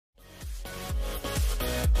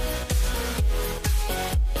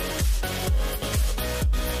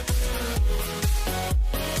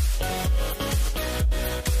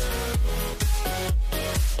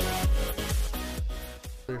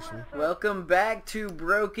Welcome back to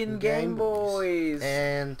Broken Game Boys.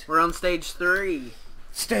 And we're on stage 3.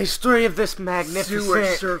 Stage 3 of this magnificent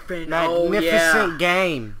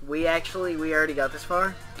game. We already got this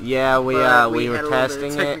far. Yeah, we were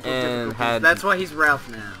testing it and had. That's why he's Ralph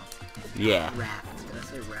now. Yeah. Ralph. Did I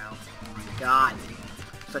say Ralph? Oh my god.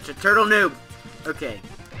 Such a turtle noob. Okay.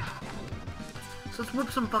 So let's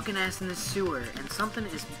whoop some fucking ass in this sewer, and something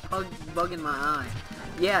is bugging my eye.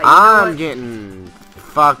 Yeah, you know I'm getting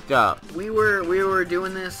fucked up. We were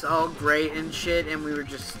doing this all great and shit, and we were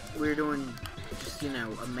doing just, you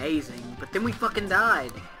know, amazing. But then we fucking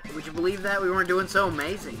died. Would you believe that? We weren't doing so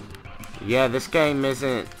amazing. Yeah, this game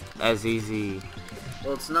isn't as easy.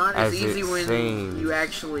 Well, it's not as easy when you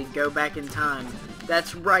actually go back in time.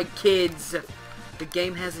 That's right, kids. The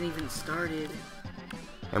game hasn't even started.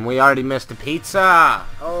 And we already missed a pizza.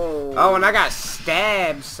 Oh. Oh, and I got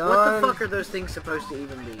stabbed, son. What the fuck are those things supposed to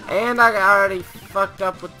even be? And I got already fucked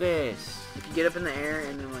up with this. If you get up in the air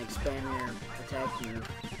and then, like, spam your attack,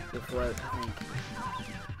 you'll float, I think.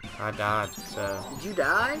 I died, so... Did you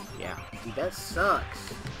die? Yeah. Dude, that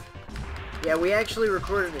sucks. Yeah, we actually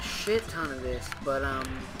recorded a shit ton of this, but,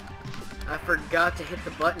 I forgot to hit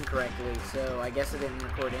the button correctly, so I guess I didn't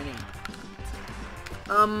record any.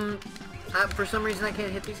 For some reason I can't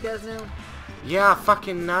hit these guys now. Yeah, I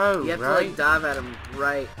fucking know, You have to, like, dive at them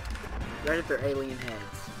right at their alien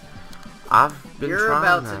heads. I've been You're trying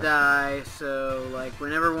about that. to die, so, like,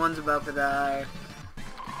 whenever one's about to die,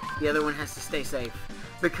 the other one has to stay safe.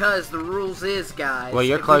 Because the rules is, guys, well,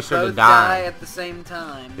 you're if closer we to both dying. die at the same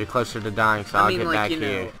time. You're closer to dying, so I I'll mean, get like, back you know,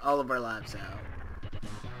 here. all of our lives out.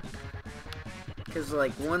 Because,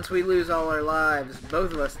 like, once we lose all our lives,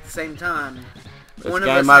 both of us at the same time, one of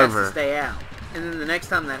us has to stay out. And then the next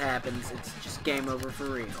time that happens, it's just game over for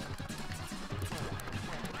real.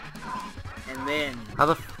 And then... How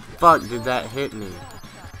the fuck did that hit me?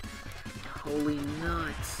 Holy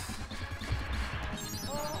nuts.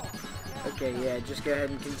 Okay, yeah, just go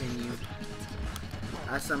ahead and continue.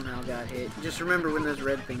 I somehow got hit. Just remember when those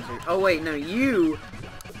red things are... Oh, wait, no, you...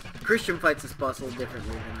 Christian fights this boss a little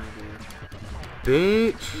differently than I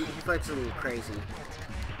do. Bitch! He fights a little crazy.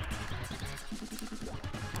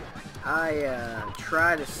 I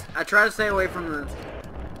try to stay away from the...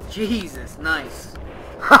 Jesus, nice.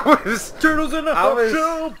 Turtles in the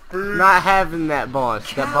shell. Not having that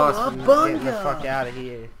boss. That boss is getting the fuck out of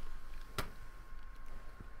here.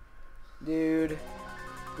 Dude,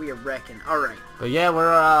 we are wrecking. Alright. But yeah,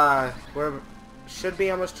 we're should be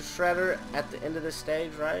almost to Shredder at the end of this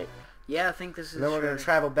stage, right? Yeah, I think this is. And then we're gonna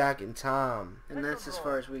travel back in time. And that's as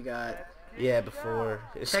far as we got. Yeah, before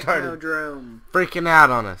it started Technodrome. freaking out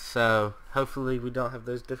on us. So hopefully we don't have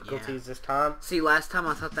those difficulties this time. See, last time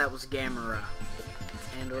I thought that was Gamera.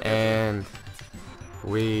 And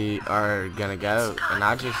we are gonna go, and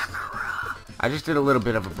I just did a little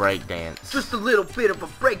bit of a break dance. Just a little bit of a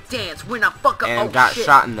break dance when I fuck up. And got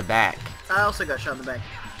shot in the back. I also got shot in the back.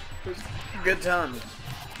 It was a good time.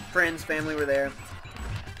 Friends, family were there.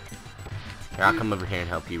 Here, I'll come over here and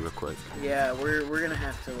help you real quick. Yeah, we're gonna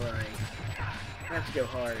have to go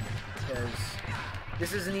hard, because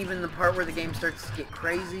this isn't even the part where the game starts to get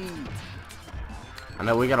crazy. I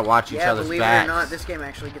know we gotta watch each other's backs. Yeah, believe it or not, this game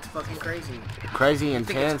actually gets fucking crazy. Crazy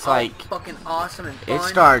intense, like fucking awesome and fun. It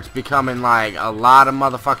starts becoming like a lot of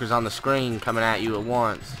motherfuckers on the screen coming at you at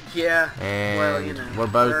once. Yeah. And well, you know, we're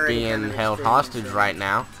both being held hostage right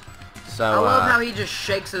now. So I love how he just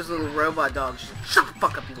shakes those little robot dogs. Shut the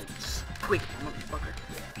fuck up, you little squeak motherfucker.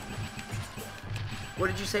 What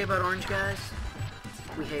did you say about orange guys?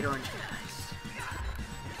 We hate orange guys.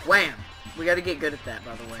 Wham! We gotta get good at that,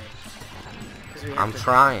 by the way. I'm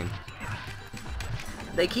trying.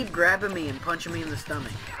 They keep grabbing me and punching me in the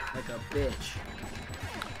stomach like a bitch.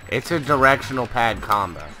 It's a directional pad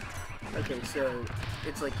combo. Okay, so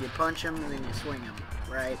it's like you punch them and then you swing them,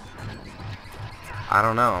 right? I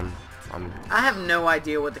don't know. I have no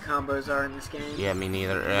idea what the combos are in this game. Yeah, me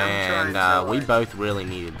neither. And so we both really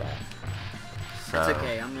needed that. So it's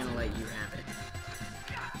okay. I'm gonna let you have it.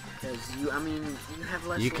 Because you have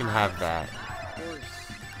less. You can life. have that. Of course.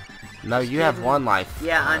 No, you have one life.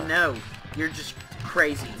 Yeah, I know. You're just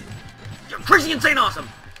crazy. You're crazy, insane, awesome!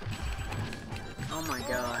 Oh my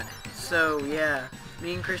god. So, yeah.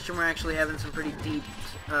 Me and Christian were actually having some pretty deep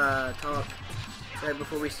talk right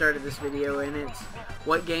before we started this video, and it's,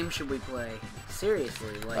 what game should we play?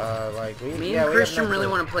 Seriously, like me and Christian really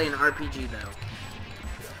want to play an RPG,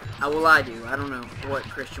 though. Well, I do. I don't know what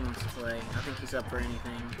Christian wants to play. I think he's up for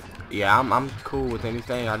anything. Yeah, I'm cool with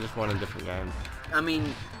anything. I just want a different game. I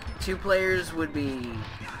mean... 2 players would be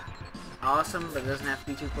awesome, but it doesn't have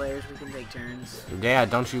to be 2 players. We can take turns. Yeah,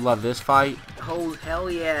 don't you love this fight? Oh, hell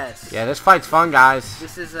yes. Yeah, this fight's fun, guys.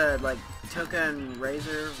 This is, like, Toka and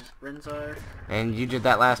Renzar. And you did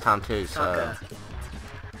that last time, too, so... Toka.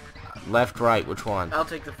 Left, right, which one? I'll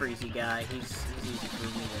take the Freezy guy. He's easy for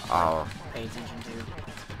me to pay attention to.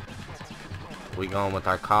 We going with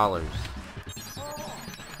our collars.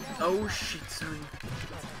 Oh, shit, son.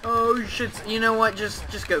 Oh, shit. You know what?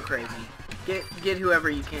 Just go crazy. Get whoever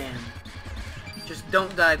you can. Just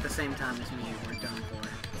don't die at the same time as me. We're done for.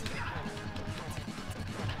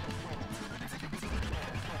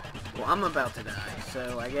 Well, I'm about to die,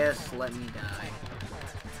 so I guess let me die.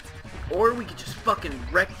 Or we could just fucking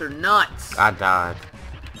wreck their nuts. I died.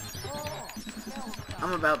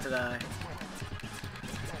 I'm about to die.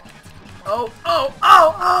 Oh,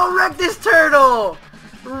 wreck this turtle!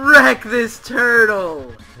 Wreck this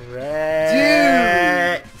turtle!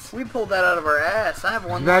 Dude! We pulled that out of our ass. I have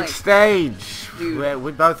one Next stage. Dude.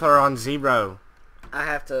 We both are on 0. I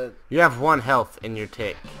have to... You have 1 health in your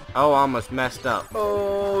tick. Oh, I almost messed up.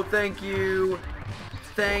 Oh, thank you.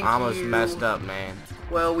 Thank you. I almost messed up, man.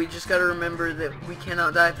 Well, we just gotta remember that we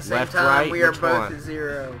cannot die at the same Left, time. right, We are which both one? at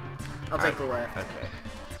 0. I'll take the left. Okay.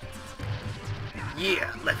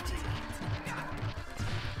 Yeah, lefty.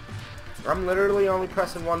 I'm literally only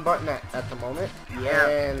pressing 1 button at the moment. Yeah,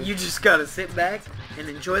 And you just gotta sit back and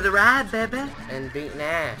enjoy the ride, baby. And beating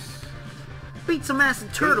ass. Beat some ass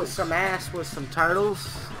and turtles. Beating some ass with some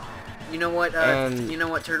turtles. You know what? You know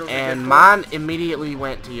what turtles are good for? And mine immediately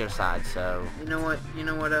went to your side, so... You know what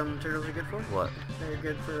turtles are good for? What? They're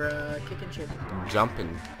good for, kicking shit.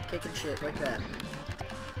 Jumping. Kicking shit, like that.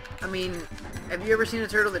 I mean, have you ever seen a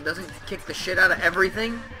turtle that doesn't kick the shit out of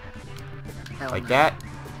everything? Hell Like no. that?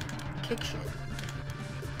 Kick shit.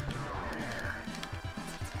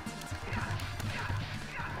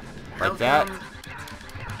 Like that?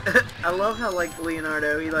 I love how, like,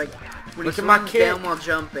 Leonardo, he, like, when Look he at my swings kick. down while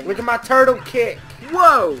jumping. Look at my turtle kick.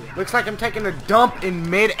 Whoa! Looks like I'm taking a dump in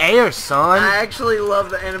mid-air, son. I actually love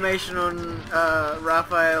the animation on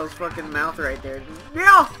Raphael's fucking mouth right there.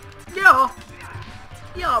 Yeah, bitch.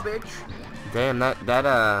 Damn, that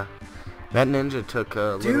ninja took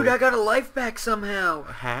a Dude, little... I got a life back somehow.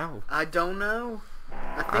 How? I don't know.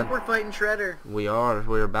 I think we're fighting Shredder.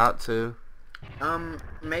 We're about to.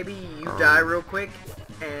 Maybe you die real quick,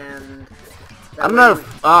 and... I don't know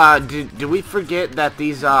if, do we forget that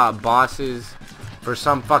these, bosses, for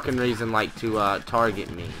some fucking reason, like to, target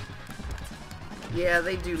me? Yeah,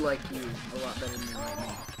 they do like you a lot better than they like me.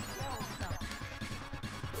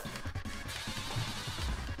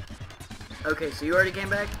 Okay, so you already came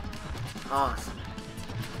back? Awesome.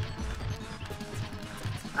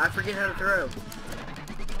 I forget how to throw.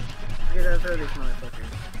 Forget how to throw these motherfuckers.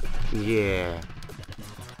 Yeah.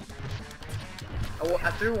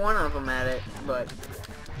 I threw one of them at it, but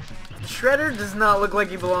Shredder does not look like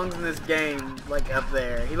he belongs in this game, like up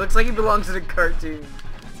there. He looks like he belongs in a cartoon.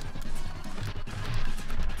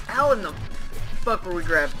 How in the fuck were we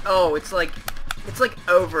grabbed? Oh, it's like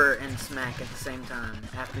over and smack at the same time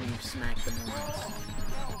after you've smacked them once.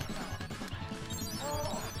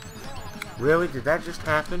 Really? Did that just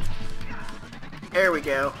happen? There we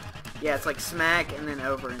go. Yeah, it's like smack and then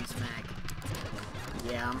over and smack.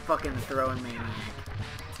 Yeah, I'm fucking throwing maniac.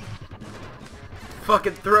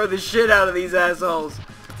 Fucking throw the shit out of these assholes.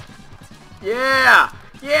 Yeah!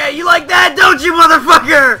 Yeah, you like that, don't you,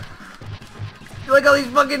 motherfucker? You like all these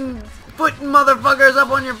fucking footing motherfuckers up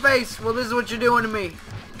on your face? Well, this is what you're doing to me.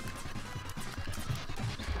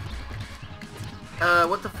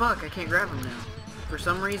 What the fuck? I can't grab him now. For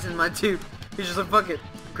some reason, my dude, he's just like, fuck it.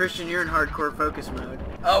 Christian, you're in hardcore focus mode.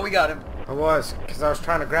 Oh, we got him. I was, because I was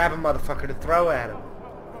trying to grab a motherfucker to throw at him.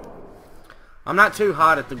 I'm not too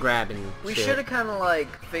hot at the grabbing We shit. should have kind of like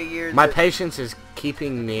figured. My patience is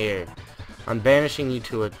keeping near. I'm banishing you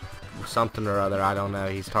to a something or other. I don't know.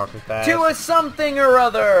 He's talking fast. To a something or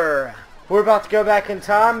other. We're about to go back in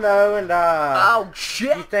time though, and Oh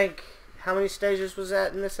shit! you think how many stages was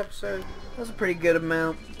that in this episode? That was a pretty good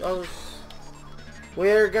amount.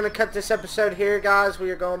 We're gonna cut this episode here, guys.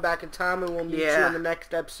 We are going back in time, and we'll meet you in the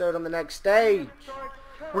next episode on the next stage.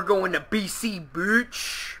 We're going to BC,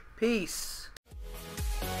 bitch. Peace.